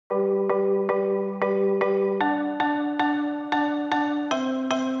What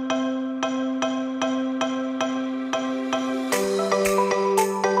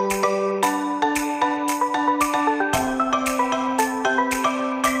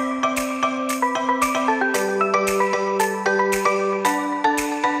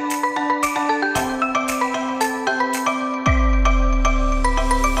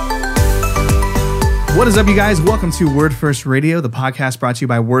is up, you guys? Welcome to Word First Radio, the podcast brought to you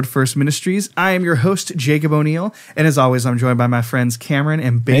by Word First Ministries. I am your host, Jacob O'Neill, and as always, I'm joined by my friends Cameron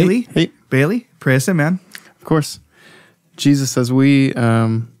and Bailey. Hey. Bailey, pray us in, man. Of course. Jesus, as we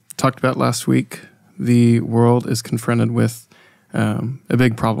talked about last week, the world is confronted with a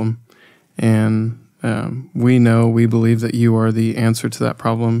big problem, and we believe that you are the answer to that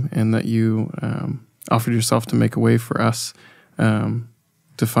problem, and that you offered yourself to make a way for us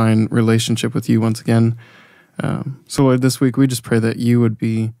to find relationship with you once again. So Lord, this week we just pray that you would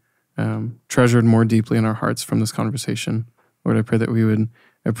be treasured more deeply in our hearts from this conversation. Lord, I pray that we would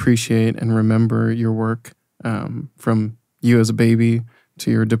appreciate and remember your work from you as a baby to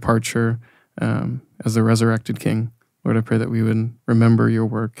your departure as the resurrected King. Lord, I pray that we would remember your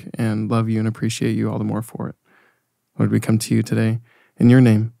work and love you and appreciate you all the more for it. Lord, we come to you today in your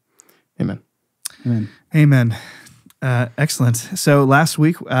name. Amen. Amen. Amen. Excellent. So last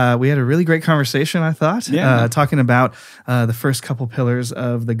week we had a really great conversation, I thought, talking about the first couple pillars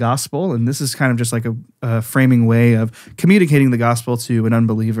of the gospel. And this is kind of just like a framing way of communicating the gospel to an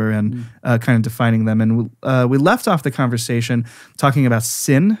unbeliever and kind of defining them. And we left off the conversation talking about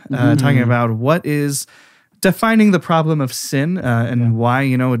sin, talking about what is defining the problem of sin and why,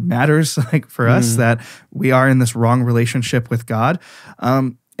 it matters like for us that we are in this wrong relationship with God.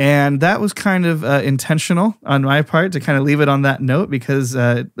 And that was kind of intentional on my part to kind of leave it on that note because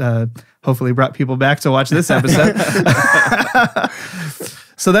hopefully brought people back to watch this episode.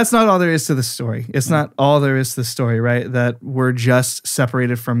 So that's not all there is to the story. It's not all there is to the story, right? That we're just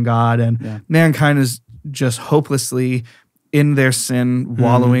separated from God and mankind is just hopelessly in their sin,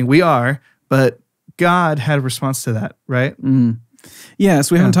 wallowing. We are, but God had a response to that, right? Yeah,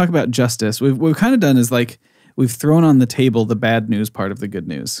 so we haven't talked about justice. What we've kind of done is like, we've thrown on the table the bad news part of the good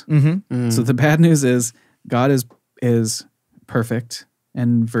news. So the bad news is God is perfect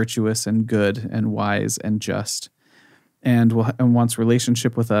and virtuous and good and wise and just and wants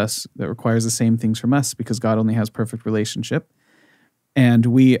relationship with us that requires the same things from us because God only has perfect relationship. And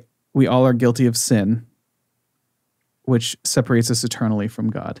we all are guilty of sin, which separates us eternally from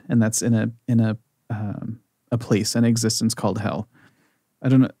God. And that's in a place, an existence called hell. I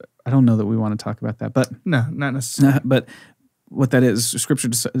don't know that we want to talk about that, but no, not necessarily. But what that is, Scripture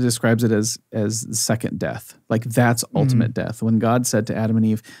describes it as the second death. Like that's ultimate death. When God said to Adam and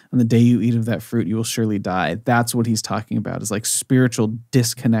Eve, "On the day you eat of that fruit, you will surely die." That's what He's talking about. Is like spiritual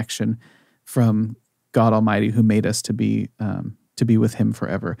disconnection from God Almighty, who made us to be with Him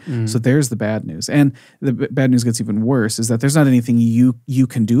forever. So there's the bad news, and the bad news gets even worse. Is that there's not anything you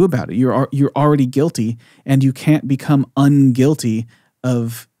can do about it. You're already guilty, and you can't become unguilty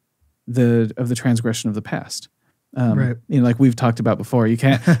of the transgression of the past. Right. Like we've talked about before, you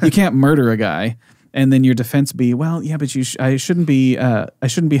can't murder a guy and then your defense be, well, yeah, but I shouldn't be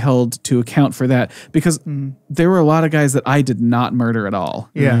held to account for that because there were a lot of guys that I did not murder at all.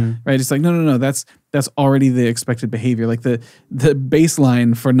 Yeah. Right. It's like, no. That's already the expected behavior. Like the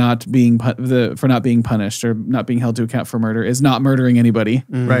baseline for not being punished or not being held to account for murder is not murdering anybody.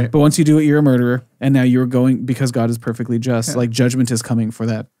 Right. But once you do it, you're a murderer. And now you're going, because God is perfectly just, like judgment is coming for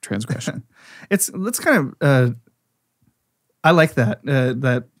that transgression. Let's kind of, I like that,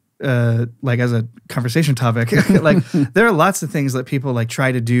 like as a conversation topic. Like there are lots of things that people like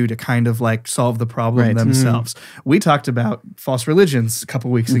try to do to kind of like solve the problem themselves. We talked about false religions a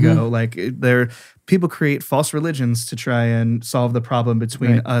couple weeks ago. Like people create false religions to try and solve the problem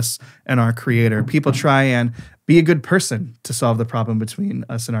between us and our Creator. People try and be a good person to solve the problem between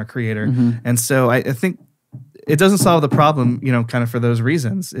us and our Creator. And so I think it doesn't solve the problem, kind of for those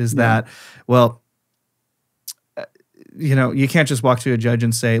reasons, is that, well, you can't just walk to a judge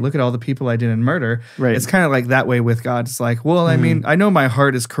and say, look at all the people I didn't murder. Right. It's kind of like that way with God. It's like, well, I mean, I know my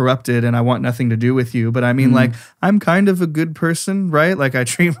heart is corrupted and I want nothing to do with you, but I mean, like, I'm kind of a good person, right? Like I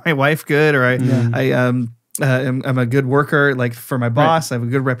treat my wife good, or I'm a good worker, like for my boss, I have a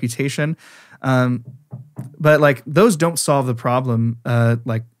good reputation. But like those don't solve the problem,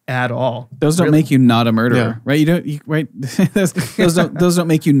 like at all. Those don't make you not a murderer, right? Those don't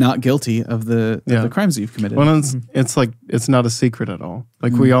make you not guilty of the crimes that you've committed. Well, it's like it's not a secret at all.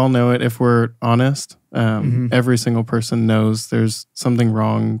 Like we all know it if we're honest. Every single person knows there's something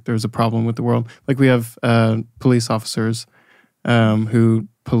wrong. There's a problem with the world. Like we have police officers who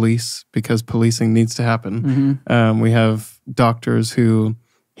police because policing needs to happen. We have doctors who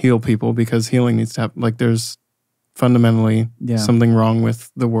heal people because healing needs to happen. Like there's fundamentally something wrong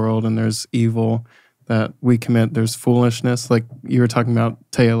with the world, and there's evil that we commit. There's foolishness, like you were talking about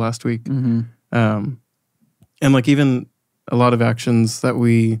Taya last week. And like even a lot of actions that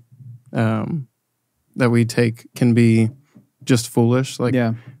we take can be just foolish. Like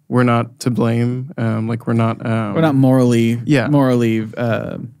we're not to blame. Like we're not morally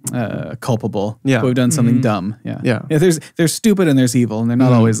culpable. But we've done something dumb. Yeah. There's stupid and there's evil, and they're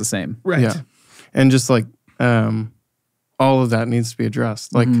not always the same. Right. Yeah. And just like all of that needs to be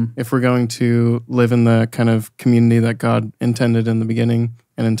addressed. Like if we're going to live in the kind of community that God intended in the beginning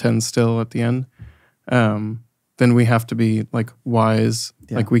and intends still at the end, then we have to be like wise.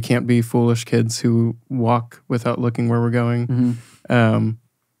 Like we can't be foolish kids who walk without looking where we're going.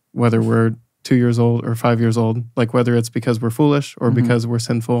 Whether we're 2 years old or 5 years old, like whether it's because we're foolish or because we're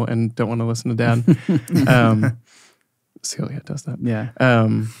sinful and don't want to listen to dad. Celia does that. Yeah.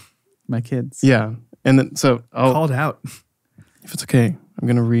 My kids. Yeah. And then, so I'll called out. If it's okay, I'm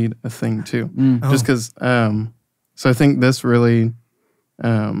going to read a thing too. Just because, so I think this really,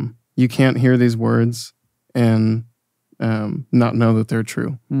 you can't hear these words and not know that they're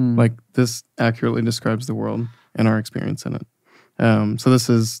true. Like this accurately describes the world and our experience in it. So this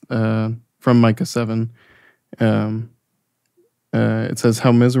is from Micah 7. It says,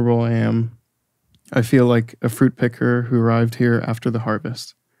 "How miserable I am. I feel like a fruit picker who arrived here after the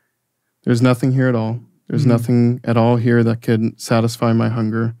harvest. There's nothing here at all. There's nothing at all here that could satisfy my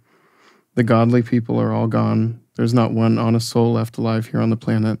hunger. The godly people are all gone. There's not one honest soul left alive here on the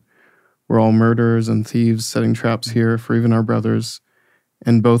planet. We're all murderers and thieves setting traps here for even our brothers,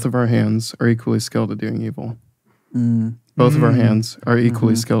 and both of our hands are equally skilled at doing evil." Both of our hands are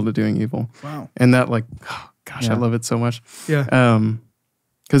equally skilled at doing evil. Wow. And that, like, oh, gosh, I love it so much. Yeah.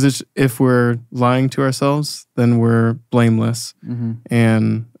 Because if we're lying to ourselves, then we're blameless.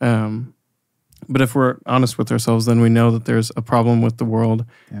 And but if we're honest with ourselves, then we know that there's a problem with the world,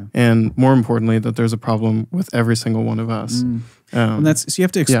 and more importantly, that there's a problem with every single one of us. And that's so you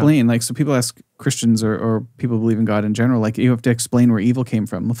have to explain. Like, so people ask Christians or people who believe in God in general, like, you have to explain where evil came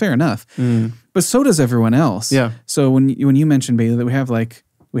from. Well, fair enough, but so does everyone else. Yeah. So when you mentioned, Bailey, that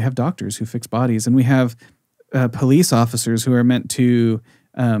we have doctors who fix bodies, and we have police officers who are meant to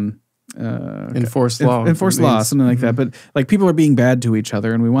enforce law, something like that. But like, people are being bad to each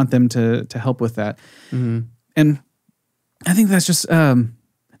other, and we want them to help with that. And I think that's just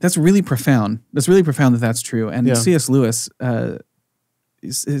that's really profound. That's really profound that that's true. And C.S. Lewis, what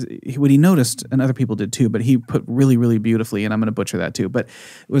he noticed, and other people did too, but he put really, really beautifully, and I'm going to butcher that too. But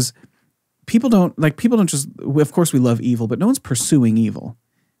it was people don't just. Of course, we love evil, but no one's pursuing evil.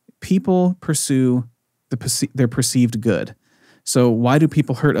 People pursue their perceived good. So why do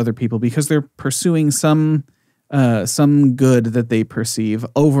people hurt other people? Because they're pursuing some good that they perceive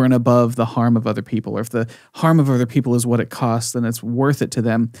over and above the harm of other people. Or if the harm of other people is what it costs, then it's worth it to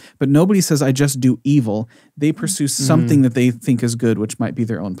them. But nobody says, I just do evil. They pursue something that they think is good, which might be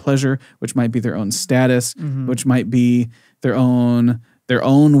their own pleasure, which might be their own status, which might be their own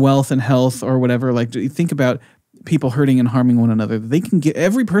wealth and health or whatever. Like, you think about people hurting and harming one another.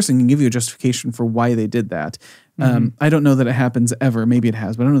 Every person can give you a justification for why they did that. I don't know that it happens ever. Maybe it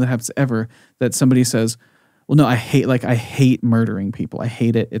has, but I don't know that it happens ever that somebody says, well, no, I hate murdering people. I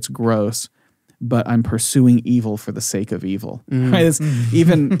hate it. It's gross, but I'm pursuing evil for the sake of evil. Right? It's,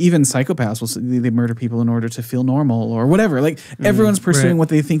 even psychopaths will say they murder people in order to feel normal or whatever. Like, everyone's pursuing what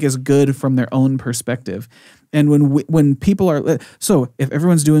they think is good from their own perspective. And when people are, so if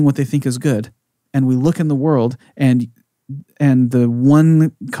everyone's doing what they think is good, and we look in the world, and the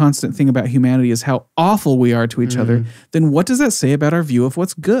one constant thing about humanity is how awful we are to each other, then what does that say about our view of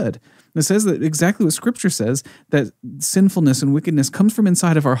what's good? It says that exactly what Scripture says, that sinfulness and wickedness comes from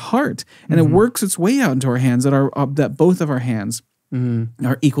inside of our heart, and it works its way out into our hands. That both of our hands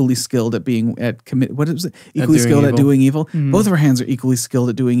are equally skilled at equally skilled at doing evil. Both of our hands are equally skilled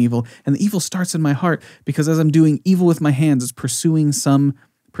at doing evil, and the evil starts in my heart because as I'm doing evil with my hands, it's pursuing some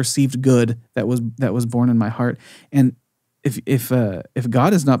perceived good that was born in my heart. And if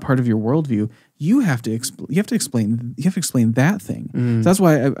God is not part of your worldview, you have to explain that thing. So that's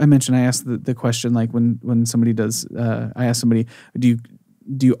why I mentioned, I asked the question, like when somebody does, I ask somebody, do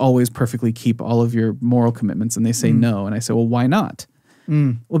you always perfectly keep all of your moral commitments? And they say no. And I say, well, why not?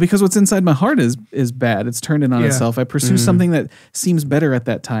 Well, because what's inside my heart is bad. It's turned in on itself. I pursue something that seems better at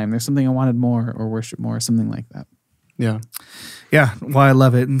that time. There's something I wanted more or worship more, something like that. Yeah. Well, I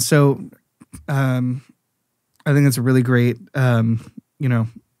love it. And so, I think it's a really great,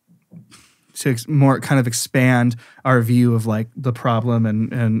 more kind of expand our view of like the problem,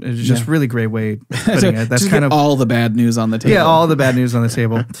 and it's just really great way of putting it. That's kind of all the bad news on the table. Yeah, all the bad news on the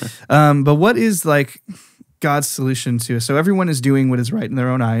table. But what is like God's solution to? So everyone is doing what is right in their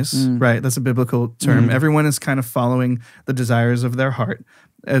own eyes, right? That's a biblical term. Everyone is kind of following the desires of their heart.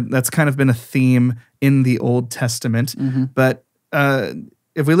 That's kind of been a theme in the Old Testament. But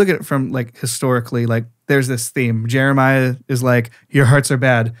if we look at it from like historically, like there's this theme. Jeremiah is like, your hearts are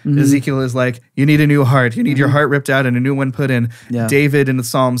bad. Ezekiel is like, you need a new heart. You need your heart ripped out and a new one put in. Yeah. David in the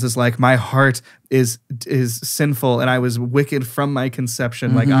Psalms is like, my heart is sinful and I was wicked from my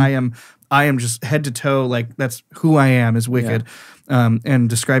conception. Like I am just head to toe, like that's who I am, is wicked, and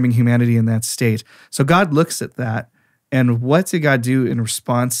describing humanity in that state. So God looks at that, and what did God do in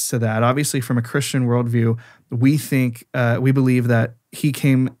response to that? Obviously, from a Christian worldview, we believe that He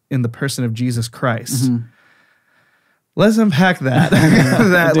came in the person of Jesus Christ. Let's unpack that.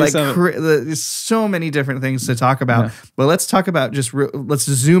 There's so many different things to talk about, but let's talk about let's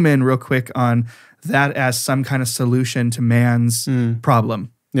zoom in real quick on that as some kind of solution to man's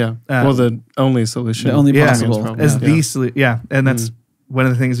problem. Yeah. The only solution. The only possible. And that's one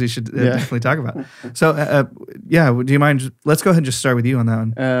of the things we should definitely talk about. So, do you mind? Let's go ahead and just start with you on that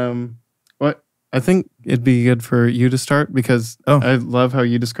one. I think it'd be good for you to start because I love how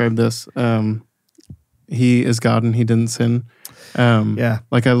you described this. He is God and He didn't sin.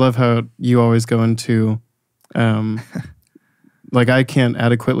 Like I love how you always go into, like I can't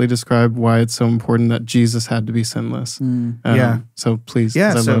adequately describe why it's so important that Jesus had to be sinless. So please,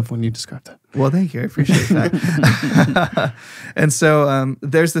 I love when you describe that. Well, thank you. I appreciate that. And so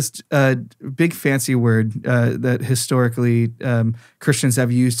there's this big fancy word that historically Christians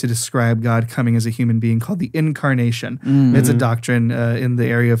have used to describe God coming as a human being called the incarnation. It's a doctrine in the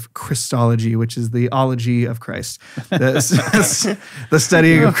area of Christology, which is the ology of Christ, the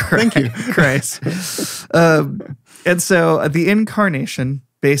studying of Christ. And so the incarnation,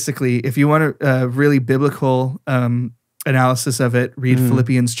 basically, if you want a really biblical analysis of it, read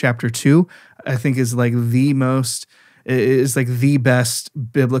Philippians chapter 2. I think is like the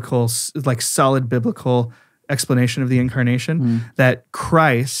best biblical, like solid biblical explanation of the incarnation, that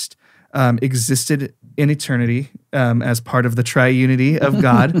Christ existed in eternity as part of the triunity of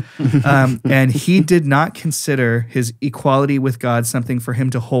God, and He did not consider His equality with God something for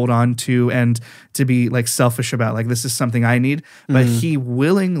Him to hold on to and to be like selfish about, like this is something I need, but He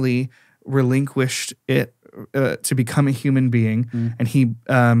willingly relinquished it to become a human being, and He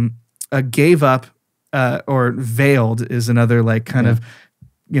gave up or veiled is another like kind of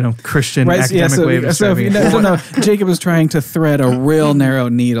Christian academic way of describing it. So no, Jacob is trying to thread a real narrow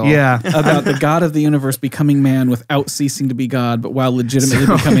needle about the God of the universe becoming man without ceasing to be God, but while legitimately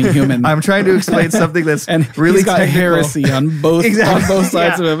becoming human. I'm trying to explain something that's and really he's got technical. Heresy on both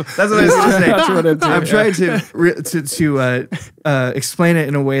sides of him. That's what I was going to say. I'm trying to explain it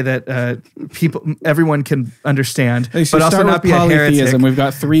in a way that everyone can understand, but also not be a heretic. We've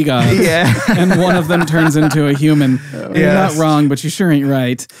got three gods, and one of them turns into a human. You're not wrong, but you sure ain't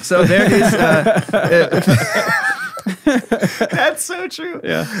right. So there is. That's so true.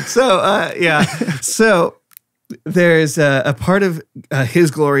 Yeah. So there's a part of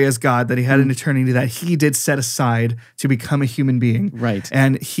His glory as God that He had in eternity that He did set aside to become a human being. Right.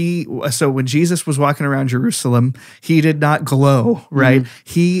 And so when Jesus was walking around Jerusalem, He did not glow. Right.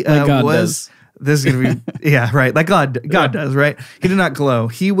 He like God was. Does. This is gonna be right. Like God does. Right. He did not glow.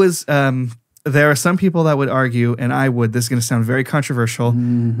 He was. There are some people that would argue, and I would. This is going to sound very controversial. I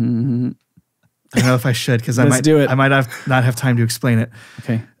don't know if I should because I might not have time to explain it.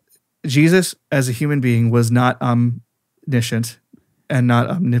 Okay. Jesus, as a human being, was not omniscient and not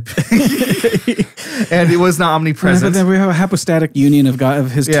omnipotent, and He was not omnipresent. But then we have a hypostatic union of God,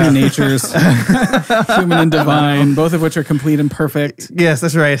 of His two natures, human and divine, both of which are complete and perfect. Yes,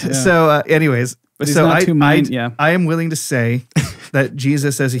 that's right. Yeah. So, anyways, but he's not I am willing to say that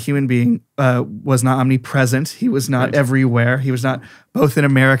Jesus as a human being was not omnipresent. He was not everywhere. He was not both in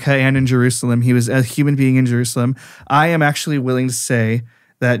America and in Jerusalem. He was a human being in Jerusalem. I am actually willing to say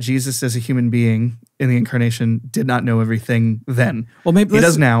that Jesus as a human being in the incarnation did not know everything then. Well, maybe He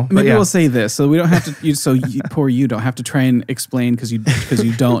does now. Maybe we'll say this, so we don't have to. Poor you don't have to try and explain because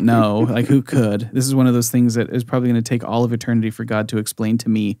you don't know. Like who could? This is one of those things that is probably going to take all of eternity for God to explain to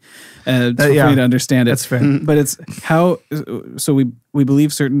me, for me to understand it. That's fair. But it's how. So we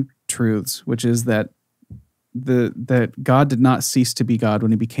believe certain truths, which is that that God did not cease to be God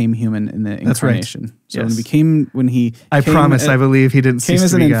when He became human in the incarnation. Right. So I believe He didn't cease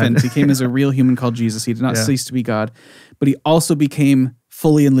to be God. Came as an infant. He came as a real human called Jesus. He did not cease to be God, but He also became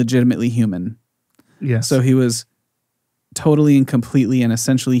fully and legitimately human. Yes. So He was totally and completely and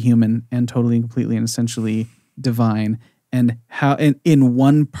essentially human and totally and completely and essentially divine, and how in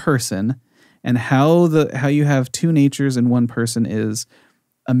one person, and how you have two natures in one person is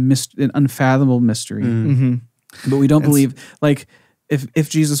an unfathomable mystery. But we don't believe, like, if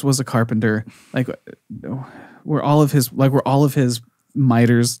Jesus was a carpenter, like, were all of his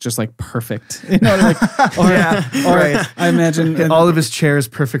miters just like perfect, right. I imagine all of his chairs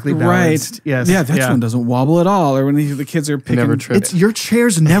perfectly balanced. Right. Yes. Yeah, that one doesn't wobble at all. Or when the kids are picking, never tripped. It's your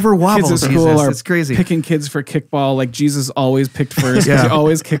chairs never wobble. Kids at school Jesus. are It's crazy. picking kids for kickball. Like, Jesus always picked first because he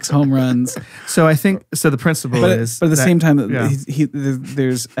always kicks home runs. So I think the principle But is, at the same time, yeah.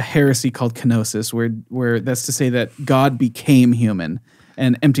 there's a heresy called kenosis, where that's to say that God became human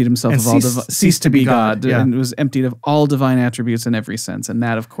and emptied himself And of all ceased to be God, yeah. and was emptied of all divine attributes in every sense, and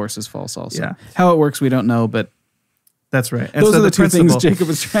that, of course, is false also. Yeah. How it works, we don't know, but that's right. And those so are the two principle, things Jacob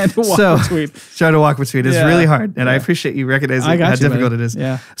is trying to walk between. Trying to walk between is really hard, and I appreciate you recognizing how difficult it is.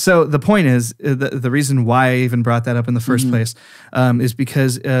 Yeah. So the point is, the reason why I even brought that up in the first place is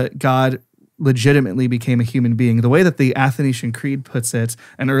because God legitimately became a human being. The way that the Athanasian Creed puts it,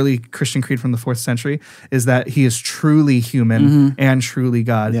 an early Christian creed from the 4th century, is that he is truly human and truly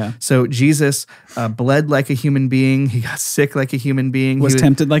God. Yeah. So Jesus bled like a human being. He got sick like a human being. Was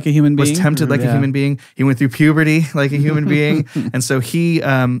tempted like a human being. Was tempted like a human being. He went through puberty like a human being. And so he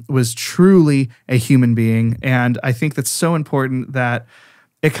was truly a human being. And I think that's so important that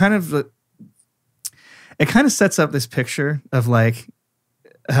it kind of sets up this picture of like,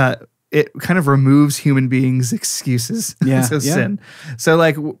 it kind of removes human beings' excuses to sin. So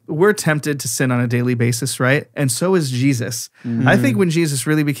like we're tempted to sin on a daily basis, right? And so is Jesus. I think when Jesus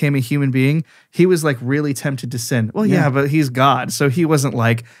really became a human being, he was like really tempted to sin. Well, yeah, but he's God. So he wasn't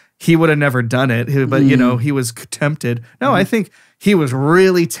like, he would have never done it, but he was tempted. No, I think he was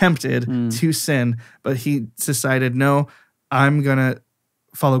really tempted to sin, but he decided, no, I'm going to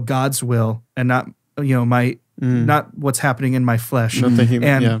follow God's will and not, not what's happening in my flesh. Not the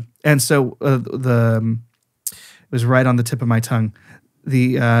human, And so it was right on the tip of my tongue.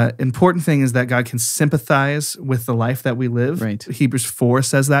 The important thing is that God can sympathize with the life that we live. Right. Hebrews 4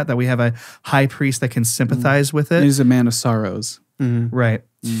 says that we have a high priest that can sympathize with it. He's a man of sorrows. Right.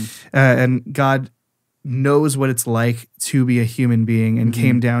 And God knows what it's like to be a human being and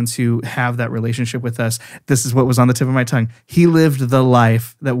came down to have that relationship with us. This is what was on the tip of my tongue. He lived the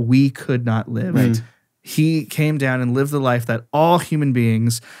life that we could not live. Right. He came down and lived the life that all human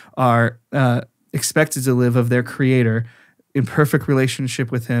beings are expected to live of their Creator, in perfect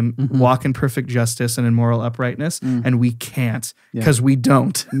relationship with Him, walk in perfect justice and in moral uprightness, and we can't because we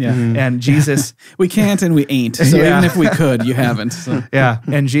don't. And Jesus, we can't and we ain't. So even if we could, you haven't. So.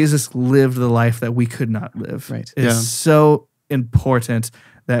 And Jesus lived the life that we could not live. Right. It's so important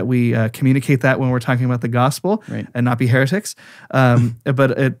that we communicate that when we're talking about the gospel and not be heretics.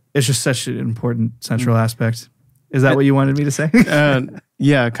 But it's just such an important central aspect. Is that what you wanted me to say?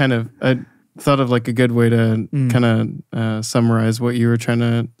 Yeah, kind of. I thought of like a good way to kind of summarize what you were trying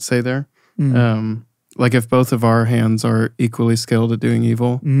to say there. Like if both of our hands are equally skilled at doing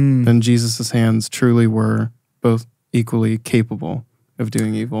evil, then Jesus's hands truly were both equally capable of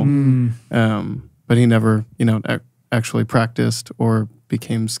doing evil. But he never, actually practiced or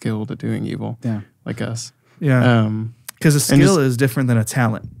became skilled at doing evil like us. Because a skill is different than a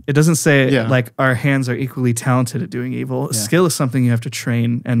talent. It doesn't say like our hands are equally talented at doing evil. Skill is something you have to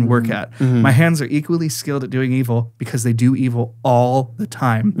train and work at. My hands are equally skilled at doing evil because they do evil all the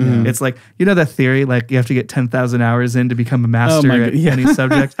time. It's like, that theory, like you have to get 10,000 hours in to become a master at any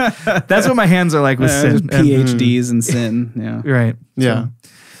subject. That's what my hands are like with sin. PhDs in sin. Right. Yeah.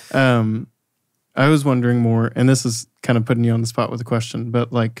 I was wondering more, and this is kind of putting you on the spot with a question,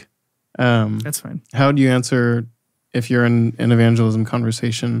 but like, that's fine. How do you answer if you're in an evangelism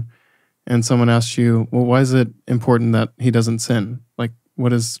conversation and someone asks you, well, why is it important that he doesn't sin? Like,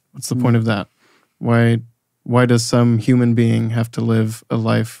 what's the point of that? Why does some human being have to live a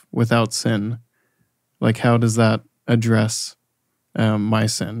life without sin? Like, how does that address my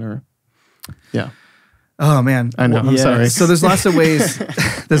sin? Or, Oh man, I know. I'm sorry. So there's lots of ways.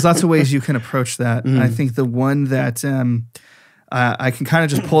 There's lots of ways you can approach that. I think the one that I can kind of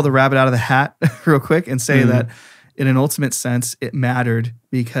just pull the rabbit out of the hat real quick and say that in an ultimate sense, it mattered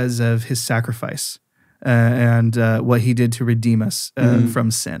because of his sacrifice and what he did to redeem us from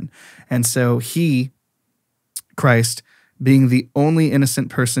sin. And so Christ, being the only innocent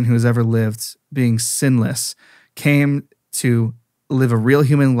person who has ever lived, being sinless, came to live a real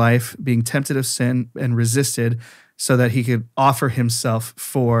human life, being tempted of sin and resisted so that he could offer himself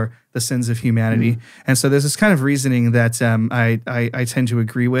for the sins of humanity. And so there's this kind of reasoning that I tend to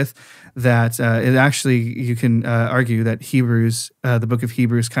agree with, that it actually, you can argue that Hebrews, the book of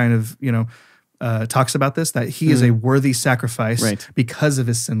Hebrews kind of, talks about this, that he is a worthy sacrifice because of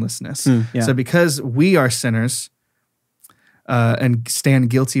his sinlessness. So because we are sinners and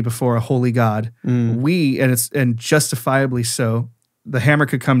stand guilty before a holy God, and justifiably so, the hammer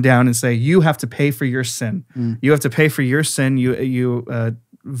could come down and say, you have to pay for your sin. You have to pay for your sin. You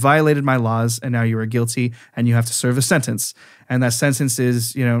violated my laws, and now you are guilty, and you have to serve a sentence. And that sentence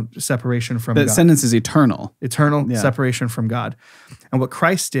is, separation from God. That sentence is eternal. Eternal separation from God. And what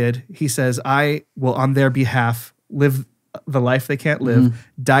Christ did, he says, I will on their behalf live the life they can't live,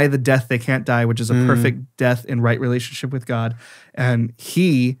 die the death they can't die, which is a perfect death in right relationship with God. And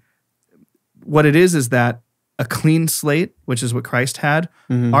what it is that a clean slate, which is what Christ had,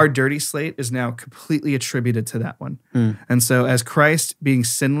 our dirty slate is now completely attributed to that one. And so as Christ being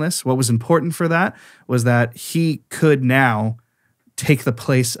sinless, what was important for that was that he could now take the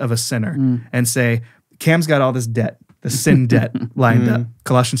place of a sinner and say, Cam's got all this debt, the sin debt lined up.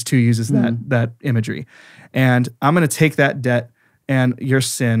 Colossians 2 uses that imagery. And I'm going to take that debt and your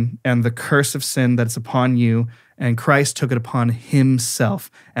sin and the curse of sin that's upon you, and Christ took it upon himself.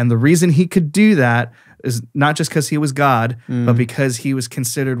 And the reason he could do that is not just because he was God, but because he was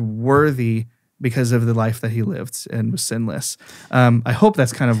considered worthy because of the life that he lived and was sinless. I hope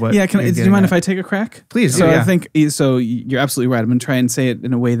that's kind of what. Yeah, do you mind if I take a crack? Please. So I think you're absolutely right. I'm going to try and say it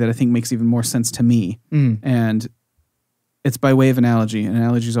in a way that I think makes even more sense to me, and it's by way of analogy. And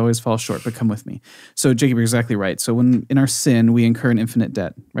analogies always fall short, but come with me. So Jacob, you're exactly right. So when in our sin we incur an infinite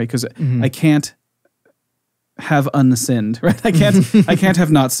debt, right? Because I can't have unsinned, right? I can't have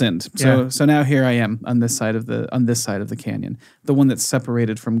not sinned. So now here I am on this side of the canyon, the one that's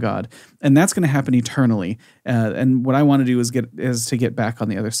separated from God, and that's going to happen eternally. And what I want to do is to get back on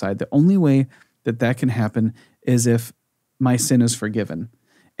the other side. The only way that can happen is if my sin is forgiven,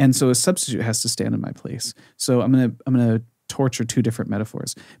 and so a substitute has to stand in my place. So I'm gonna torture two different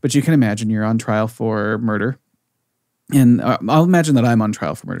metaphors, but you can imagine you're on trial for murder. And I'll imagine that I'm on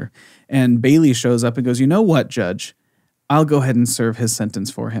trial for murder. And Bailey shows up and goes, you know what, Judge? I'll go ahead and serve his sentence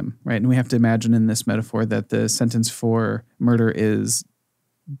for him, right? And we have to imagine in this metaphor that the sentence for murder is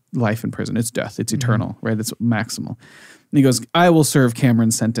life in prison. It's death. It's eternal, right? It's maximal. And he goes, I will serve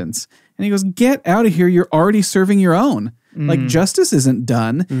Cameron's sentence. And he goes, get out of here. You're already serving your own. Like, justice isn't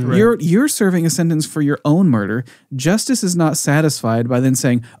done. You're serving a sentence for your own murder. Justice is not satisfied by then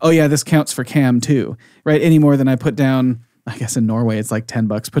saying, oh yeah, this counts for Cam too, right? Any more than I put down, I guess in Norway it's like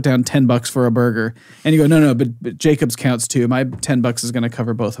 $10. Put down $10 for a burger. And you go, no, but Jacob's counts too. My $10 is going to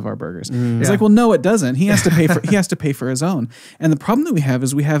cover both of our burgers. It's like, well, no, it doesn't. He has to pay for his own. And the problem that we have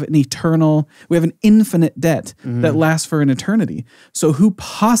is we have an infinite debt that lasts for an eternity. So who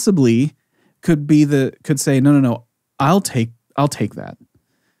possibly could say, no, I'll take that.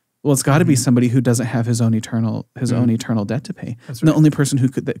 Well, it's got to be somebody who doesn't have his own eternal debt to pay. That's right. The only person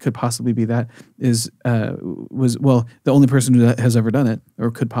that could possibly be that the only person who has ever done it or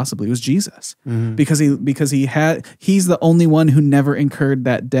could possibly was Jesus, because he's the only one who never incurred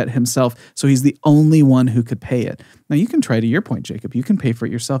that debt himself. So he's the only one who could pay it. Now you can try, to your point, Jacob. You can pay for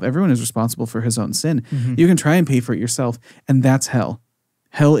it yourself. Everyone is responsible for his own sin. You can try and pay for it yourself, and that's hell.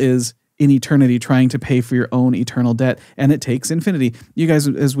 Hell is in eternity trying to pay for your own eternal debt, and it takes infinity. You guys,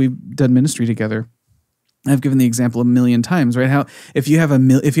 as we've done ministry together, I've given the example a million times, right? How if you have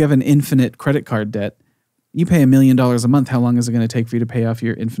an infinite credit card debt, you pay $1 million a month. How long is it going to take for you to pay off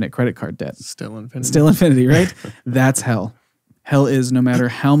your infinite credit card debt? Still infinity, right? That's hell. Hell is, no matter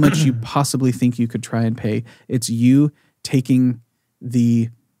how much you possibly think you could try and pay, it's you taking the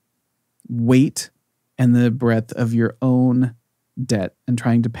weight and the breadth of your own debt and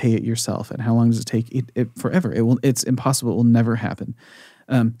trying to pay it yourself. And how long does it take? It forever. It's impossible. It will never happen.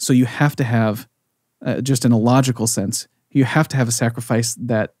 So you have to have, just in a logical sense, you have to have a sacrifice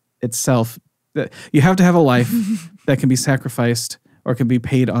that itself, that you have to have a life that can be sacrificed or can be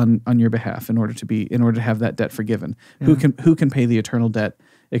paid on your behalf in order to have that debt forgiven. Yeah. Who can pay the eternal debt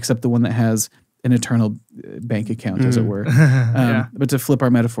except the one that has an eternal bank account, as it were. But to flip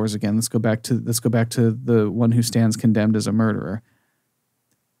our metaphors again, let's go back to the one who stands condemned as a murderer.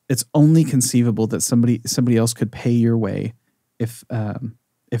 It's only conceivable that somebody else could pay your way if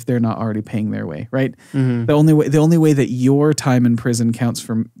they're not already paying their way, right? The only way that your time in prison counts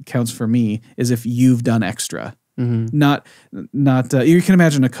for me is if you've done extra. Not you can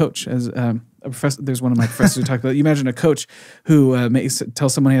imagine a coach as a professor. There's one of my professors who talked about. You imagine a coach who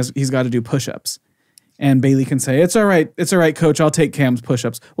tells someone he's got to do push-ups, And Bailey can say, it's all right, coach, I'll take Cam's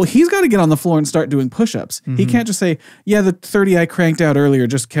push-ups. Well, he's got to get on the floor and start doing push-ups. He can't just say, yeah, the 30 I cranked out earlier,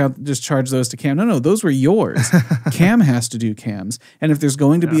 just charge those to Cam. No, those were yours. Cam has to do Cam's. And if there's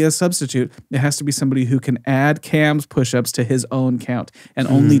going to be a substitute, it has to be somebody who can add Cam's push-ups to his own count. And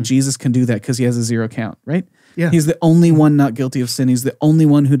only Jesus can do that because he has a 0 count, right? Yeah. He's the only one not guilty of sin. He's the only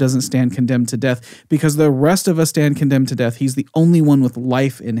one who doesn't stand condemned to death, because the rest of us stand condemned to death. He's the only one with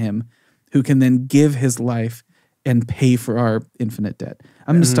life in him who can then give his life and pay for our infinite debt.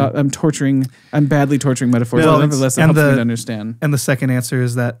 I'm going to stop. I'm badly torturing metaphors. Well, nevertheless, it helps me to understand. And the second answer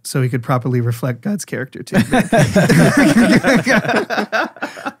is that so he could properly reflect God's character too.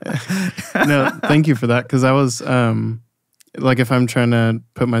 No, thank you for that, because I was like, if I'm trying to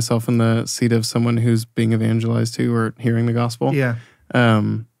put myself in the seat of someone who's being evangelized to or hearing the gospel,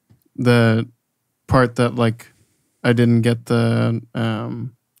 the part that like I didn't get the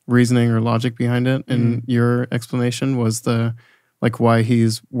reasoning or logic behind it in your explanation was the like why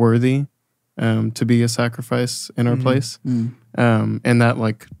he's worthy to be a sacrifice in our place, and that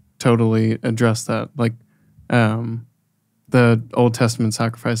like totally addressed that, like the Old Testament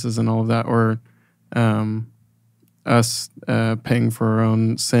sacrifices and all of that, or us paying for our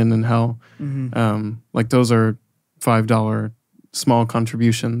own sin and hell. Like those are $5 small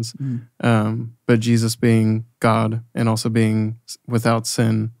contributions. But Jesus being God and also being without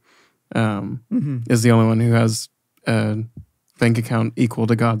sin is the only one who has a bank account equal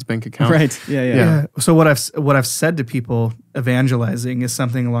to God's bank account. Right. Yeah. So what I've said to people evangelizing is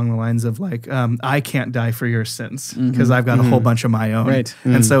something along the lines of like, I can't die for your sins because I've got a whole bunch of my own. Right.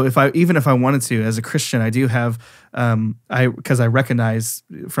 And so if I wanted to, as a Christian, I do have, because I recognize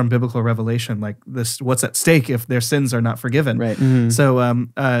from biblical revelation, like this, what's at stake if their sins are not forgiven. Right. So,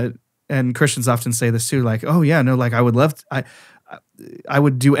 and Christians often say this too, like, oh yeah, no, like I would love to, I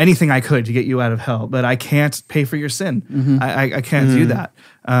would do anything I could to get you out of hell, but I can't pay for your sin. I can't do that.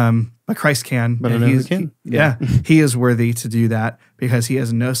 But Christ can. But I know he can. He is worthy to do that because he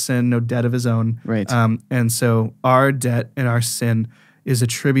has no sin, no debt of his own. Right. And so our debt and our sin is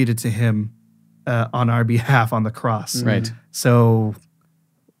attributed to him on our behalf on the cross. Right. So,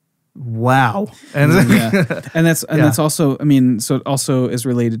 wow. And that's also, I mean, so it also is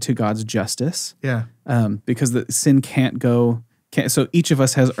related to God's justice. Yeah. Because the sin can't go. So each of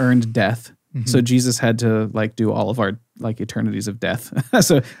us has earned death. So Jesus had to like do all of our like eternities of death.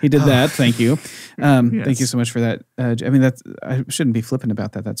 So he did that. Thank you. Thank you so much for that. I mean, I shouldn't be flippant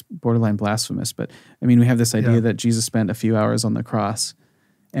about that. That's borderline blasphemous. But I mean, we have this idea that Jesus spent a few hours on the cross,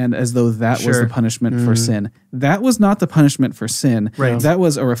 and as though that was the punishment for sin. That was not the punishment for sin. Right. That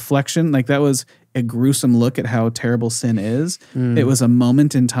was a reflection. Like that was a gruesome look at how terrible sin is. It was a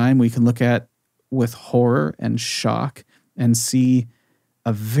moment in time we can look at with horror and shock and see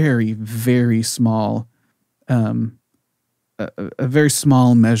a very, very small, a very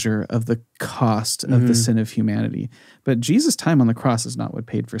small measure of the cost of the sin of humanity. But Jesus' time on the cross is not what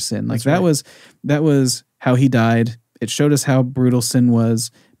paid for sin. Like that was how he died. It showed us how brutal sin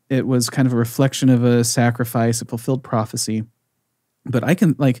was. It was kind of a reflection of a sacrifice. It fulfilled prophecy. But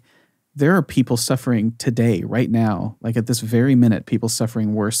there are people suffering today, right now, like at this very minute, people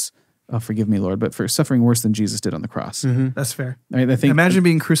suffering worse. Oh, forgive me, Lord, but for suffering worse than Jesus did on the cross. That's fair. Right? I think. Imagine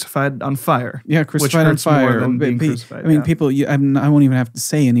being crucified on fire. Yeah, crucified on fire. Being crucified, I mean, people. I won't even have to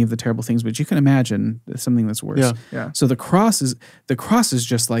say any of the terrible things, but you can imagine something that's worse. Yeah. So the cross is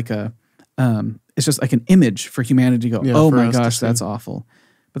just like it's just like an image for humanity to go, oh my gosh, that's awful.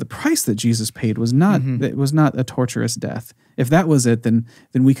 But the price that Jesus paid was not it was not a torturous death. If that was it, then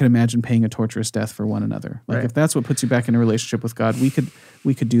we could imagine paying a torturous death for one another. Like if that's what puts you back in a relationship with God, we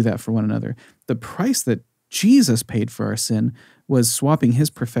could do that for one another. The price that Jesus paid for our sin was swapping his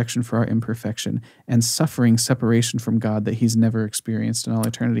perfection for our imperfection and suffering separation from God that he's never experienced in all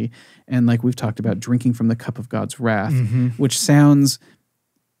eternity. And like we've talked about, drinking from the cup of God's wrath, which sounds,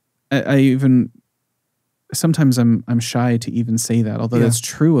 sometimes I'm shy to even say that, although that's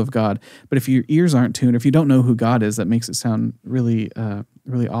true of God. But if your ears aren't tuned, if you don't know who God is, that makes it sound really,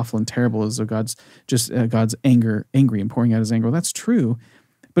 really awful and terrible, as though God's just God's angry and pouring out his anger. Well, that's true,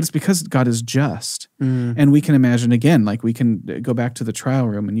 but it's because God is just. And we can imagine, again, like we can go back to the trial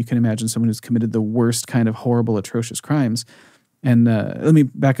room, and you can imagine someone who's committed the worst kind of horrible, atrocious crimes. And let me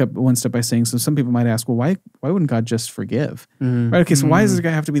back up one step by saying, so some people might ask, well, why wouldn't God just forgive? Right? Okay, so why does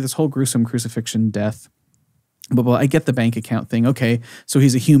there have to be this whole gruesome crucifixion, death? But I get the bank account thing. Okay, so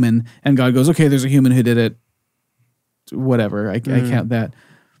he's a human, and God goes, okay, there's a human who did it. Whatever, I count that.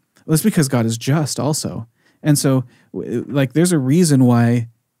 Well, it's because God is just also. And so, like, there's a reason why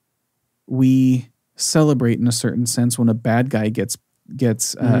we celebrate in a certain sense when a bad guy gets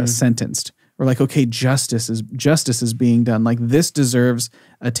sentenced, Or like, okay, justice is being done. Like this deserves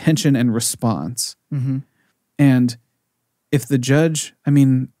attention and response. Mm-hmm. And if the judge, I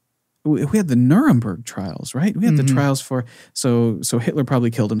mean, we had the Nuremberg trials, right? We had the trials for, so Hitler probably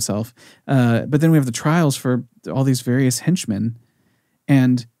killed himself. But then we have the trials for all these various henchmen.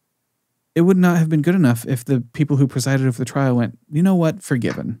 And it would not have been good enough if the people who presided over the trial went, you know what,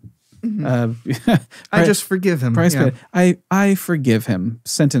 forgiven. I just forgive him. I forgive him.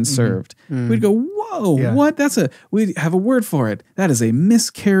 Sentence served. We'd go, whoa, what? We'd have a word for it. That is a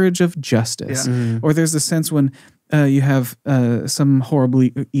miscarriage of justice. Or there's the sense when you have some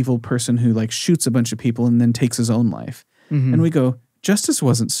horribly evil person who like shoots a bunch of people and then takes his own life. And we go, justice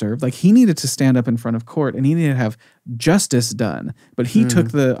wasn't served. Like he needed to stand up in front of court and he needed to have justice done. But he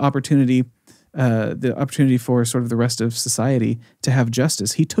took the opportunity for sort of the rest of society to have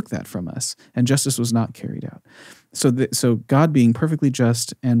justice. He took that from us, and justice was not carried out. So God, being perfectly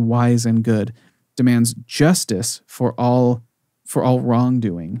just and wise and good, demands justice for all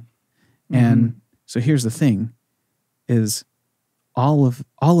wrongdoing. And so here's the thing: is all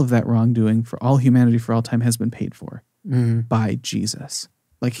of that wrongdoing for all humanity for all time has been paid for by Jesus.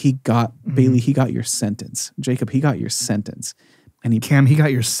 Like he got Bailey, he got your sentence. Jacob, he got your sentence. And he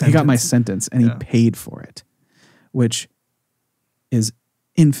got your sentence. He got my sentence, and he paid for it, which is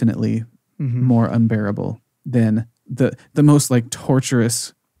infinitely more unbearable than the most like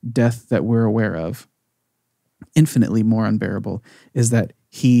torturous death that we're aware of. Infinitely more unbearable is that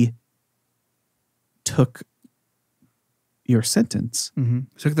he took your sentence,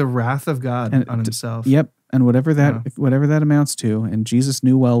 took the wrath of God on himself. Yep, and whatever that amounts to, and Jesus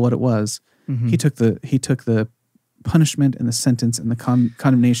knew well what it was. He took the punishment and the sentence and the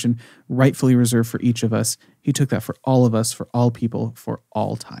condemnation rightfully reserved for each of us. He took that for all of us, for all people, for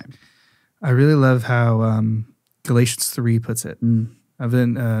all time. I really love how Galatians 3 puts it. I've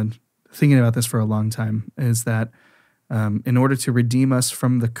been thinking about this for a long time, is that in order to redeem us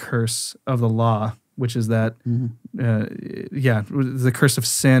from the curse of the law, which is that, the curse of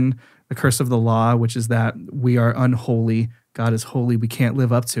sin, the curse of the law, which is that we are unholy, God is holy, we can't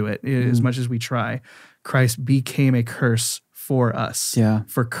live up to it as much as we try. Christ became a curse for us. Yeah.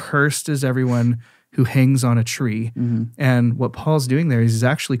 For cursed is everyone who hangs on a tree. And what Paul's doing there is he's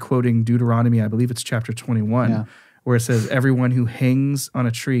actually quoting Deuteronomy, I believe it's chapter 21, where it says, everyone who hangs on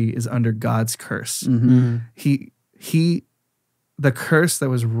a tree is under God's curse. The curse that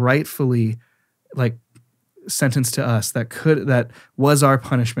was rightfully like sentenced to us, that was our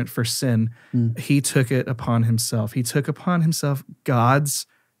punishment for sin, he took it upon himself. He took upon himself God's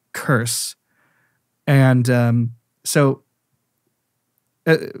curse. And so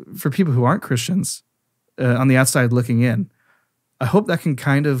for people who aren't Christians, on the outside looking in, I hope that can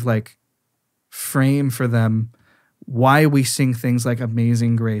kind of like frame for them why we sing things like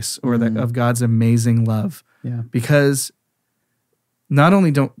Amazing Grace or that of God's amazing love. Yeah. Because not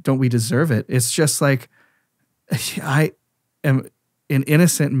only don't we deserve it, it's just like I am an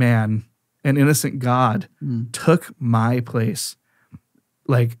innocent man, an innocent God took my place.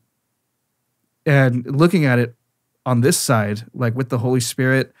 Like, and looking at it on this side, like with the Holy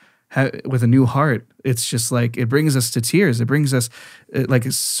Spirit, with a new heart, it's just like, it brings us to tears. It brings us,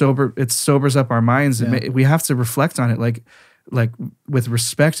 it sobers up our minds. Yeah. We have to reflect on it, like with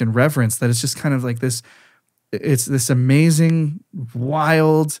respect and reverence, that it's just kind of like this, it's this amazing,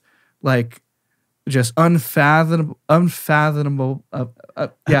 wild, like just unfathomable. Unfathomable.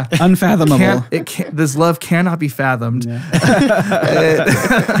 This love cannot be fathomed.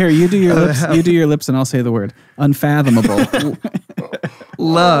 Yeah. Here, you do your lips. You do your lips, and I'll say the word unfathomable.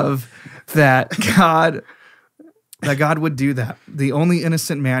 Love that God would do that. The only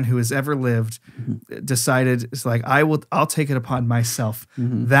innocent man who has ever lived decided, it's like, I'll take it upon myself.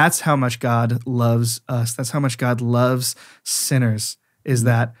 That's how much God loves us. That's how much God loves sinners, is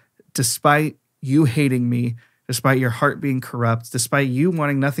that despite you hating me, despite your heart being corrupt, despite you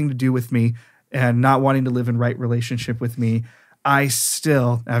wanting nothing to do with me and not wanting to live in right relationship with me, I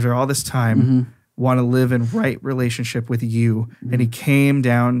still, after all this time, want to live in right relationship with you. And he came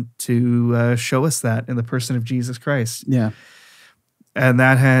down to show us that in the person of Jesus Christ. Yeah. And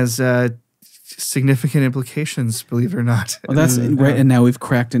that has significant implications, believe it or not. Well, that's right. And now we've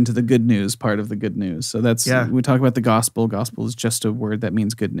cracked into the good news part of the good news. So that's, we talk about the gospel. Gospel is just a word that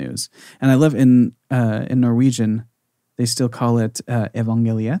means good news. And I love in Norwegian, they still call it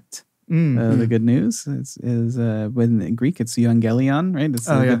evangeliet. The good news is when in Greek it's evangelion, right? It's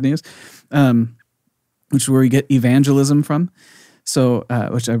the good news, which is where we get evangelism from. So,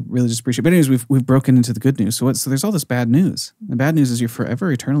 which I really just appreciate. But anyways, we've broken into the good news. So there's all this bad news. The bad news is you're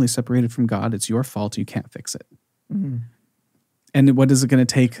forever eternally separated from God. It's your fault. You can't fix it. And what is it going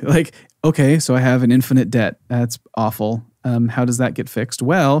to take? Like, okay, so I have an infinite debt. That's awful. How does that get fixed?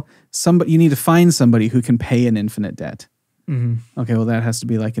 Well, you need to find somebody who can pay an infinite debt. Okay, well, that has to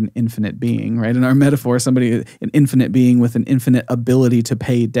be like an infinite being, right? In our metaphor, an infinite being with an infinite ability to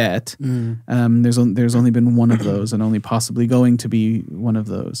pay debt. There's only been one of those, and only possibly going to be one of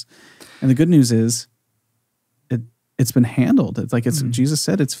those. And the good news is, it's been handled. It's like Jesus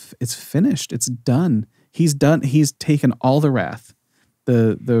said, it's finished. It's done. He's done. He's taken all the wrath,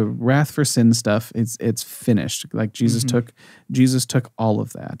 the wrath for sin stuff. It's finished. Like Jesus took all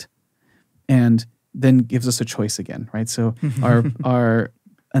of that, and then gives us a choice again, right? So our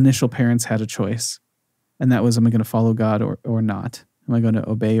initial parents had a choice, and that was, am I going to follow God or not? Am I going to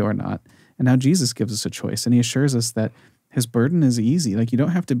obey or not? And now Jesus gives us a choice, and he assures us that his burden is easy. Like, you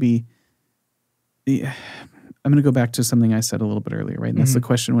don't have to be. I'm going to go back to something I said a little bit earlier, right? And that's the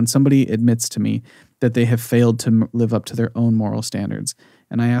question. When somebody admits to me that they have failed to live up to their own moral standards,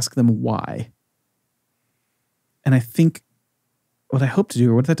 and I ask them why, and I think what I hope to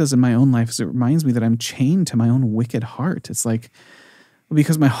do, or what that does in my own life, is it reminds me that I'm chained to my own wicked heart. It's like,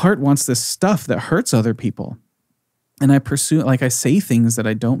 because my heart wants this stuff that hurts other people. And I pursue, like, I say things that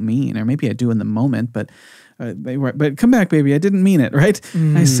I don't mean, or maybe I do in the moment, but come back, baby, I didn't mean it, right?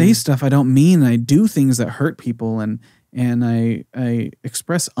 I say stuff I don't mean, and I do things that hurt people, and I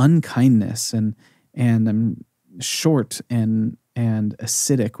express unkindness, and I'm short and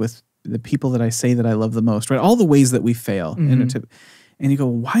acidic with the people that I say that I love the most, right? All the ways that we fail. And you go,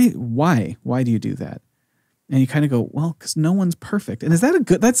 why do you do that? And you kind of go, well, because no one's perfect. And is that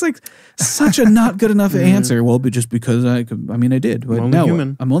that's like such a not good enough answer. Well, but just because I did. But I'm only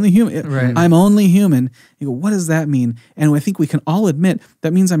human. I'm only human. Right. I'm only human. You go, what does that mean? And I think we can all admit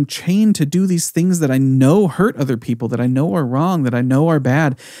that means I'm chained to do these things that I know hurt other people, that I know are wrong, that I know are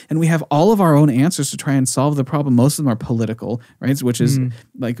bad. And we have all of our own answers to try and solve the problem. Most of them are political, right? Which is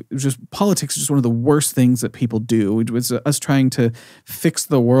like, just politics is just one of the worst things that people do. It's us trying to fix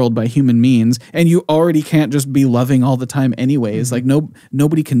the world by human means. And you already can't just be loving all the time anyways. Like,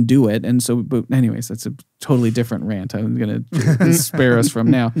 nobody can do it. And so, but anyways, that's a totally different rant I'm going to spare us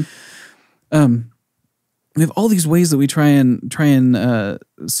from now. We have all these ways that we try and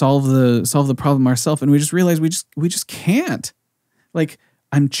solve the problem ourselves, and we just realize we just can't. Like,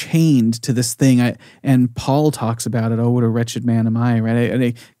 I'm chained to this thing. And Paul talks about it. Oh, what a wretched man am I, right?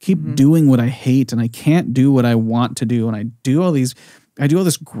 I keep doing what I hate, and I can't do what I want to do, and I do all this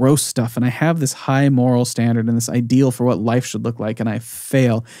gross stuff, and I have this high moral standard and this ideal for what life should look like, and I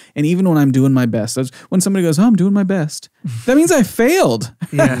fail. And even when I'm doing my best, when somebody goes, "Oh, I'm doing my best," that means I failed.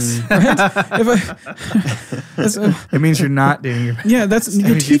 Yes. Right? It means you're not doing your best. Yeah, that's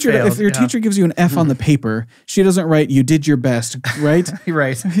your teacher. If your teacher gives you an F on the paper, she doesn't write, "You did your best," right?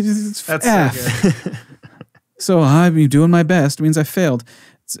 Right. It's That's F. so good. So I'm doing my best means I failed.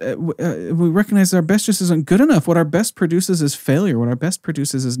 We recognize that our best just isn't good enough. What our best produces is failure. What our best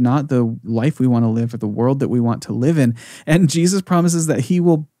produces is not the life we want to live or the world that we want to live in. And Jesus promises that he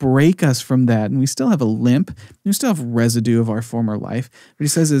will break us from that. And we still have a limp. We still have residue of our former life. What he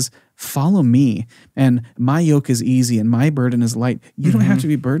says is, follow me, and my yoke is easy and my burden is light. You don't have to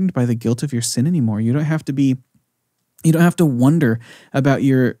be burdened by the guilt of your sin anymore. You don't have to wonder about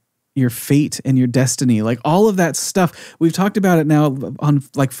your fate and your destiny, like all of that stuff. We've talked about it now on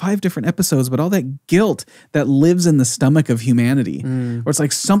like 5 different episodes, but all that guilt that lives in the stomach of humanity, where it's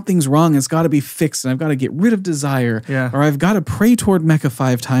like something's wrong, it's got to be fixed, and I've got to get rid of desire, or I've got to pray toward Mecca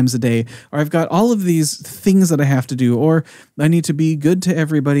 5 times a day, or I've got all of these things that I have to do, or I need to be good to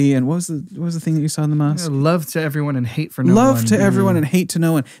everybody. And what was the thing that you saw in the mosque? Love to everyone and hate for no one. Love to everyone and hate to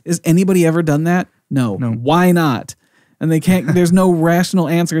no one. Has anybody ever done that? No. Why not? And they can't. There's no rational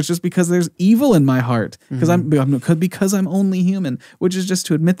answer. It's just because there's evil in my heart. Because I'm only human, which is just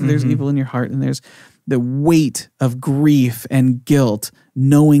to admit that there's evil in your heart, and there's the weight of grief and guilt,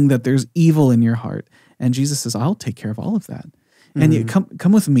 knowing that there's evil in your heart. And Jesus says, "I'll take care of all of that. And you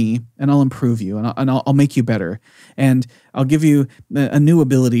come with me, and I'll improve you, and I'll make you better, and I'll give you a new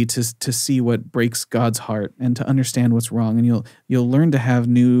ability to see what breaks God's heart and to understand what's wrong, and you'll learn to have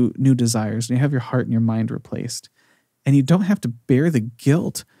new desires, and you have your heart and your mind replaced." And you don't have to bear the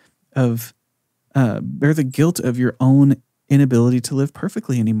guilt of your own inability to live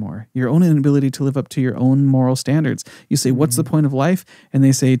perfectly anymore. Your own inability to live up to your own moral standards. You say, "What's the point of life?" And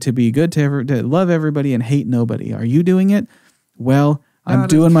they say, "To be good to love everybody and hate nobody." Are you doing it? Well, I'm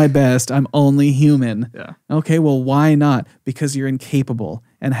doing my best. I'm only human. Yeah. Okay, well, why not? Because you're incapable.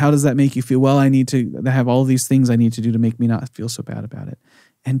 And how does that make you feel? Well, I need to have all these things I need to do to make me not feel so bad about it.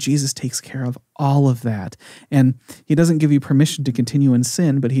 And Jesus takes care of all of that. And he doesn't give you permission to continue in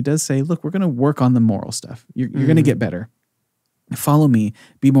sin, but he does say, look, we're going to work on the moral stuff. You're going to get better. Follow me,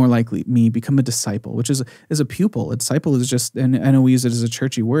 be more like me, become a disciple, which is a pupil. A disciple is just, and I know we use it as a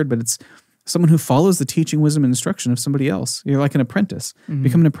churchy word, but it's someone who follows the teaching, wisdom, and instruction of somebody else. You're like an apprentice.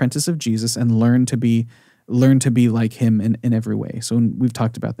 Become an apprentice of Jesus and learn to be like him in every way. So we've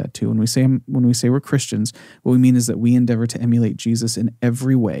talked about that too. When we say we're Christians, what we mean is that we endeavor to emulate Jesus in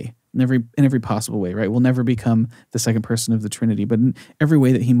every way, in every possible way, right? We'll never become the second person of the Trinity, but in every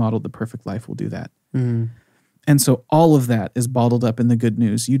way that he modeled the perfect life, we'll do that. And so all of that is bottled up in the good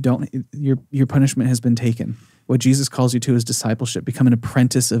news. Your punishment has been taken. What Jesus calls you to is discipleship. Become an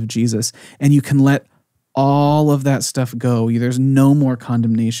apprentice of Jesus. And you can let all of that stuff go. There's no more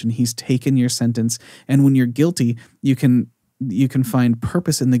condemnation. He's taken your sentence. And when you're guilty, you can find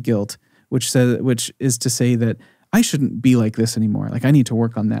purpose in the guilt, which is to say that I shouldn't be like this anymore. Like I need to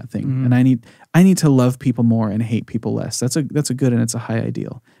work on that thing. And I need to love people more and hate people less. That's a good and it's a high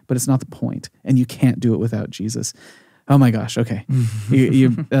ideal, but it's not the point. And you can't do it without Jesus. Oh my gosh. Okay.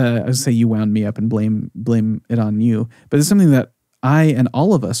 I would say you wound me up and blame it on you, but it's something that I and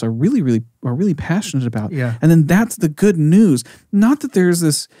all of us are really passionate about. Yeah. And then that's the good news. Not that there's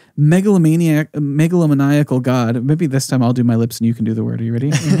this megalomaniacal God. Maybe this time I'll do my lips and you can do the word. Are you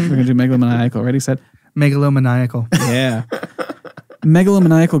ready? We're going to do megalomaniacal. Ready, set? Megalomaniacal. Yeah.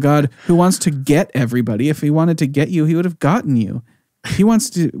 Megalomaniacal God who wants to get everybody. If he wanted to get you, he would have gotten you. He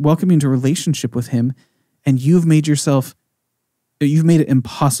wants to welcome you into a relationship with him, and you've made it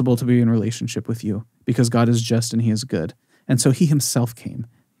impossible to be in relationship with you because God is just and he is good. And so he himself came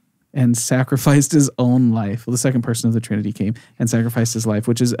and sacrificed his own life. Well, the second person of the Trinity came and sacrificed his life,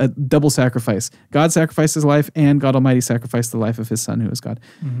 which is a double sacrifice. God sacrificed his life and God Almighty sacrificed the life of his son, who is God.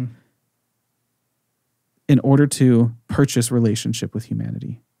 In order to purchase relationship with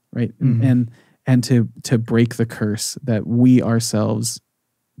humanity, right? And to break the curse that we ourselves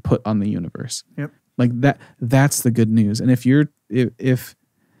put on the universe. Yep. Like that's the good news. And I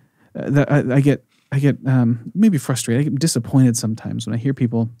get maybe frustrated. I get disappointed sometimes when I hear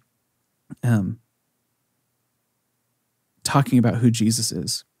people talking about who Jesus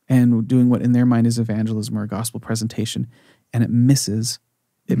is and doing what in their mind is evangelism or gospel presentation, and it misses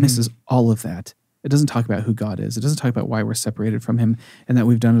all of that. It doesn't talk about who God is. It doesn't talk about why we're separated from him and that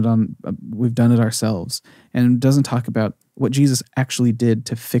we've done it ourselves. And it doesn't talk about what Jesus actually did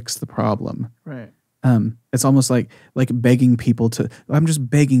to fix the problem. Right. It's almost like begging people to, I'm just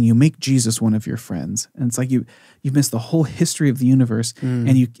begging you, make Jesus one of your friends. And it's like you've missed the whole history of the universe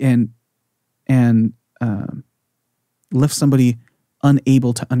and left somebody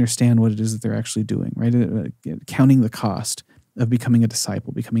unable to understand what it is that they're actually doing, right? Counting the cost of becoming a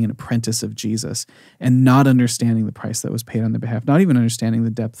disciple, becoming an apprentice of Jesus, and not understanding the price that was paid on their behalf, not even understanding the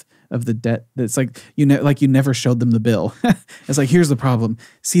depth of the debt. That's like you never showed them the bill. It's like, here's the problem.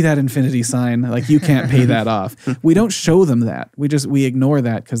 See that infinity sign? Like you can't pay that off. We don't show them that. We ignore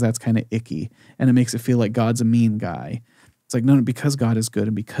that because that's kind of icky, and it makes it feel like God's a mean guy. It's like, no, because God is good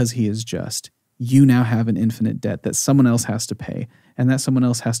and because he is just, you now have an infinite debt that someone else has to pay, and that someone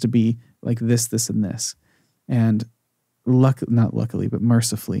else has to be like this, this, and this. And not luckily, but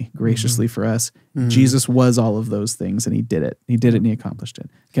mercifully, graciously for us, Jesus was all of those things, and he did it. He did it, and he accomplished it.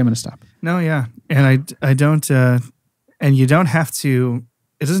 Okay, I'm going to stop. No, yeah, and I don't, and you don't have to.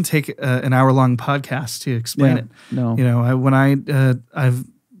 It doesn't take an hour-long podcast to explain it. No, when I've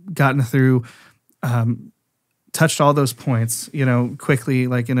gotten through, touched all those points, quickly,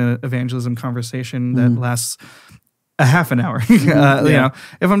 like in an evangelism conversation that lasts a half an hour.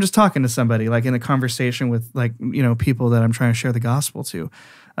 If I'm just talking to somebody, like in a conversation with people that I'm trying to share the gospel to,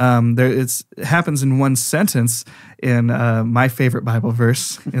 it happens in one sentence in my favorite Bible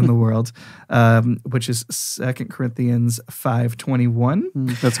verse in the world, which is 2 Corinthians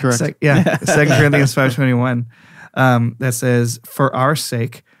 5:21. That's correct. 2 Corinthians 5:21. That says, "For our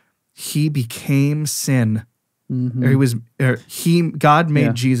sake, he became sin." God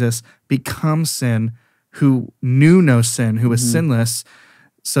made Jesus become sin, who knew no sin, who was sinless,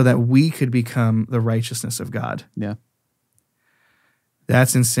 so that we could become the righteousness of God. Yeah.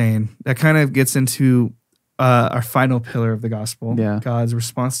 That's insane. That kind of gets into our final pillar of the gospel, God's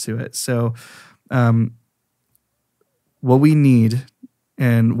response to it. So what we need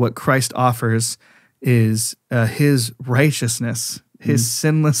and what Christ offers is his righteousness, his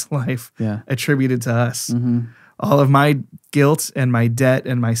sinless life attributed to us. All of my guilt and my debt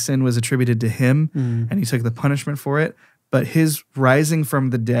and my sin was attributed to him, and he took the punishment for it. But his rising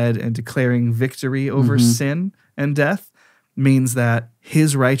from the dead and declaring victory over sin and death means that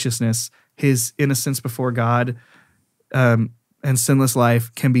his righteousness, his innocence before God, and sinless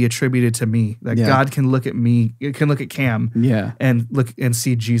life can be attributed to me. That God can look at me, can look at Cam, and look and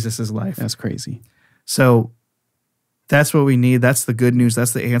see Jesus's life. That's crazy. So That's what we need. That's the good news.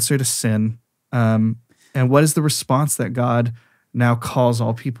 That's the answer to sin. And what is the response that God now calls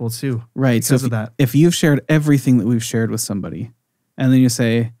all people to? Right. So if you've shared everything that we've shared with somebody, and then you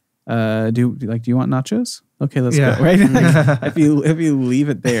say, do you want nachos? Okay, let's go. Right. if you leave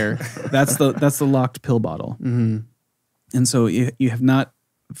it there, that's the locked pill bottle. Mm-hmm. And so you have not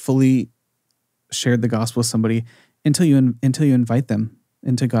fully shared the gospel with somebody until you invite them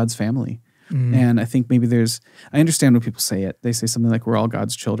into God's family. Mm. And I think maybe I understand when people say it. They say something like, we're all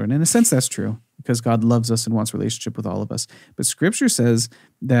God's children. In a sense, that's true, because God loves us and wants a relationship with all of us. But Scripture says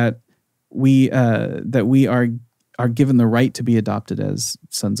that we are given the right to be adopted as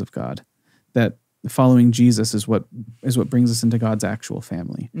sons of God, that following Jesus is what brings us into God's actual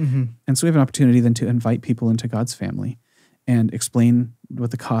family. Mm-hmm. And so we have an opportunity then to invite people into God's family and explain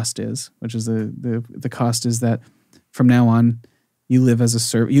what the cost is, which is the cost is that from now on you live as a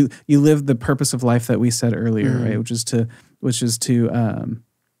servant. You live the purpose of life that we said earlier, right? Which is to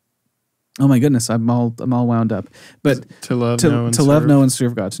oh my goodness, I'm all wound up. But to love, know, and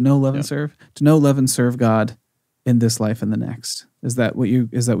serve God. To know, love, and serve. To know, love, and serve God in this life and the next. Is that what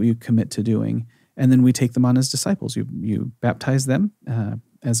you commit to doing? And then we take them on as disciples. You baptize them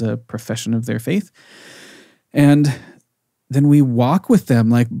as a profession of their faith, and then we walk with them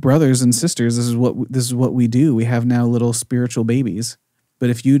like brothers and sisters. This is what we do. We have now little spiritual babies. But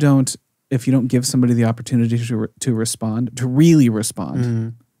if you don't give somebody the opportunity to respond, to really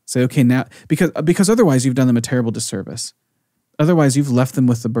respond, say, okay, now, because otherwise you've done them a terrible disservice. Otherwise you've left them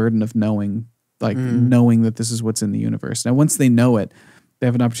with the burden of knowing that this is what's in the universe. Now, once they know it, they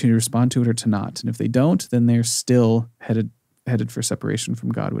have an opportunity to respond to it or to not. And if they don't, then they're still headed for separation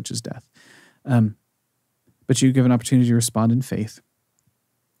from God, which is death. But you give an opportunity to respond in faith,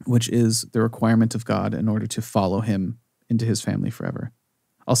 which is the requirement of God in order to follow him into his family forever.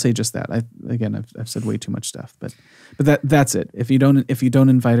 I'll say just that. I've said way too much stuff, but that's it. If you don't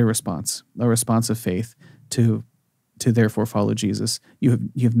invite a response of faith to therefore follow Jesus, you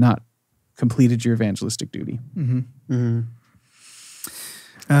have not completed your evangelistic duty. Mm-hmm. Mm-hmm.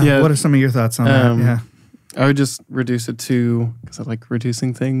 What are some of your thoughts on that? Yeah. I would just reduce it to, because I like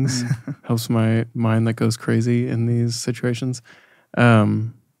reducing things, helps my mind that goes crazy in these situations.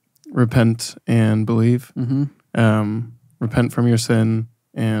 Repent and believe. Mm-hmm. Repent from your sin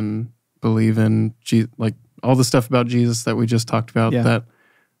and believe in like all the stuff about Jesus that we just talked about. Yeah. That,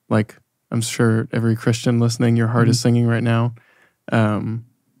 like, I'm sure every Christian listening, your heart is singing right now.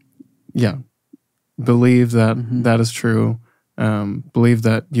 Believe that that is true. Believe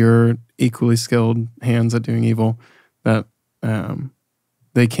that you're equally skilled hands at doing evil, that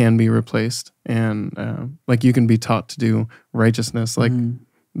they can be replaced, and like you can be taught to do righteousness, like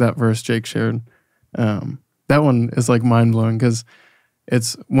that verse Jake shared. That one is like mind-blowing, because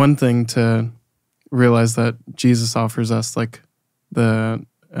it's one thing to realize that Jesus offers us like the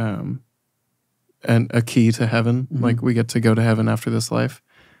and a key to heaven, like we get to go to heaven after this life.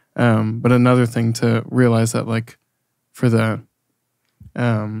 But another thing to realize that, like, for the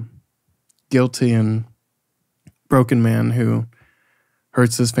guilty and broken man who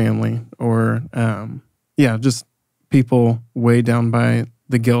hurts his family, or just people weighed down by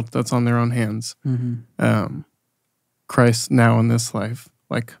the guilt that's on their own hands, Christ now in this life,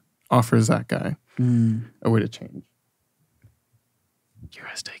 like, offers that guy a way to change. You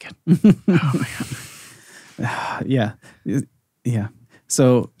guys take it. Oh man. Yeah.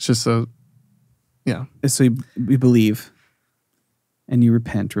 So it's just so you believe and you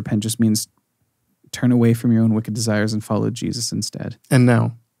repent. Repent just means turn away from your own wicked desires and follow Jesus instead. And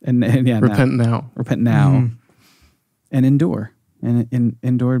now. Repent now. Repent now. And endure. And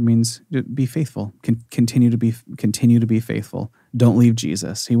endure means be faithful. Continue to be faithful. Don't leave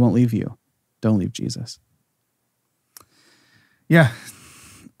Jesus. He won't leave you. Don't leave Jesus. Yeah.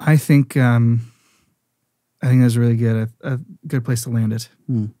 I think that's really good. A good place to land it.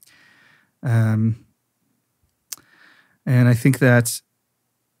 And I think that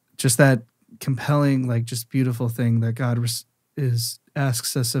just that compelling, like, just beautiful thing that God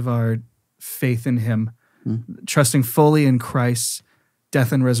asks us of our faith in him, trusting fully in Christ's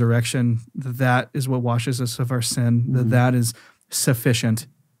death and resurrection, that is what washes us of our sin, that is sufficient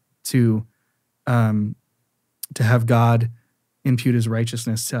to have God impute his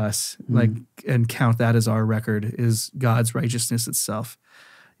righteousness to us, like, and count that as our record, is God's righteousness itself,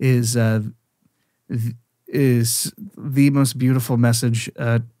 is the most beautiful message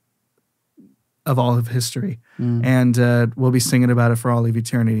of all of history. And we'll be singing about it for all of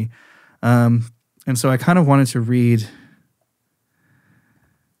eternity. And so I kind of wanted to read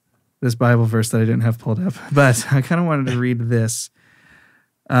this Bible verse that I didn't have pulled up, but I kind of wanted to read this.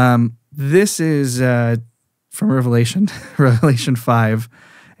 This is from Revelation, Revelation 5.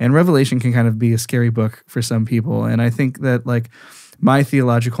 And Revelation can kind of be a scary book for some people. And I think that like my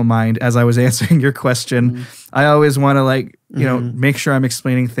theological mind, as I was answering your question, I always want to like, you know, make sure I'm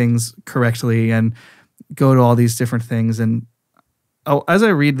explaining things correctly and go to all these different things. And as I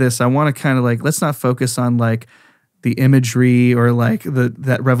read this, I want to kind of like, let's not focus on like the imagery or like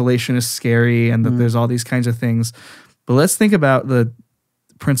that Revelation is scary and that there's all these kinds of things. But let's think about the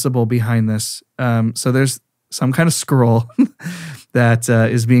principle behind this. So there's some kind of scroll that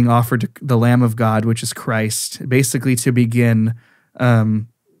is being offered to the Lamb of God, which is Christ, basically to begin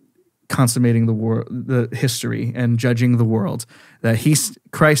consummating the history and judging the world. That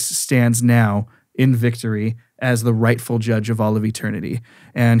Christ stands now in victory as the rightful judge of all of eternity.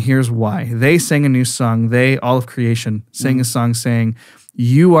 And here's why. They sang a new song. All of creation, sang a song saying,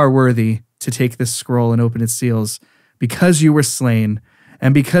 "You are worthy to take this scroll and open its seals, because you were slain,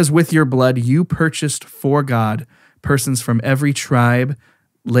 and because with your blood you purchased for God persons from every tribe,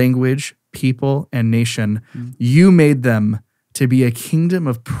 language, people, and nation. You made them to be a kingdom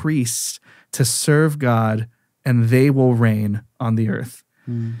of priests to serve God, and they will reign on the earth."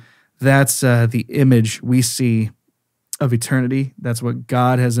 That's the image we see of eternity. That's what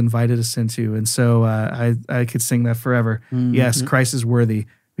God has invited us into. And so I could sing that forever. Yes, Christ is worthy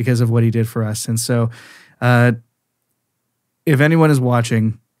because of what he did for us. And so if anyone is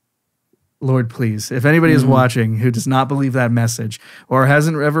watching, Lord, please, if anybody is watching who does not believe that message or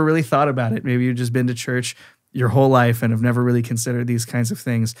hasn't ever really thought about it, maybe you've just been to church your whole life and have never really considered these kinds of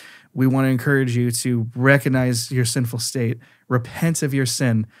things, we want to encourage you to recognize your sinful state, repent of your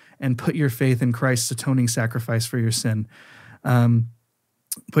sin, and put your faith in Christ's atoning sacrifice for your sin.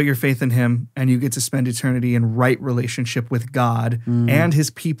 Put your faith in him, and you get to spend eternity in right relationship with God and his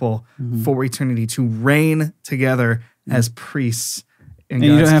people for eternity, to reign together as priests in God's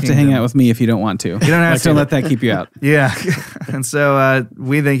you don't have kingdom. to hang out with me if you don't want to. You don't have to. Don't let that keep you out. Yeah. And so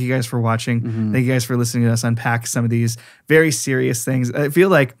we thank you guys for watching. Thank you guys for listening to us unpack some of these very serious things. I feel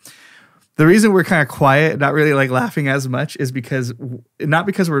like the reason we're kind of quiet, not really like laughing as much, is not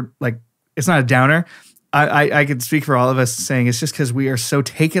because we're like, it's not a downer. I could speak for all of us saying it's just because we are so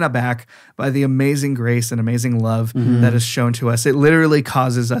taken aback by the amazing grace and amazing love that is shown to us. It literally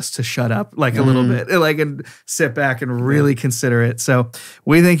causes us to shut up like a little bit, like, and sit back and really consider it. So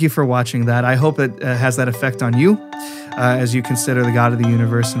we thank you for watching that. I hope it has that effect on you as you consider the God of the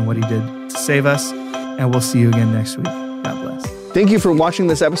universe and what he did to save us. And we'll see you again next week. God bless. Thank you for watching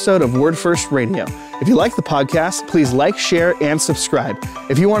this episode of Word First Radio. If you like the podcast, please like, share, and subscribe.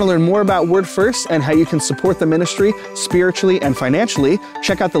 If you want to learn more about Word First and how you can support the ministry spiritually and financially,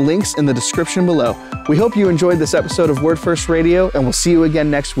 check out the links in the description below. We hope you enjoyed this episode of Word First Radio, and we'll see you again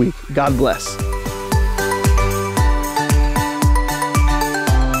next week. God bless.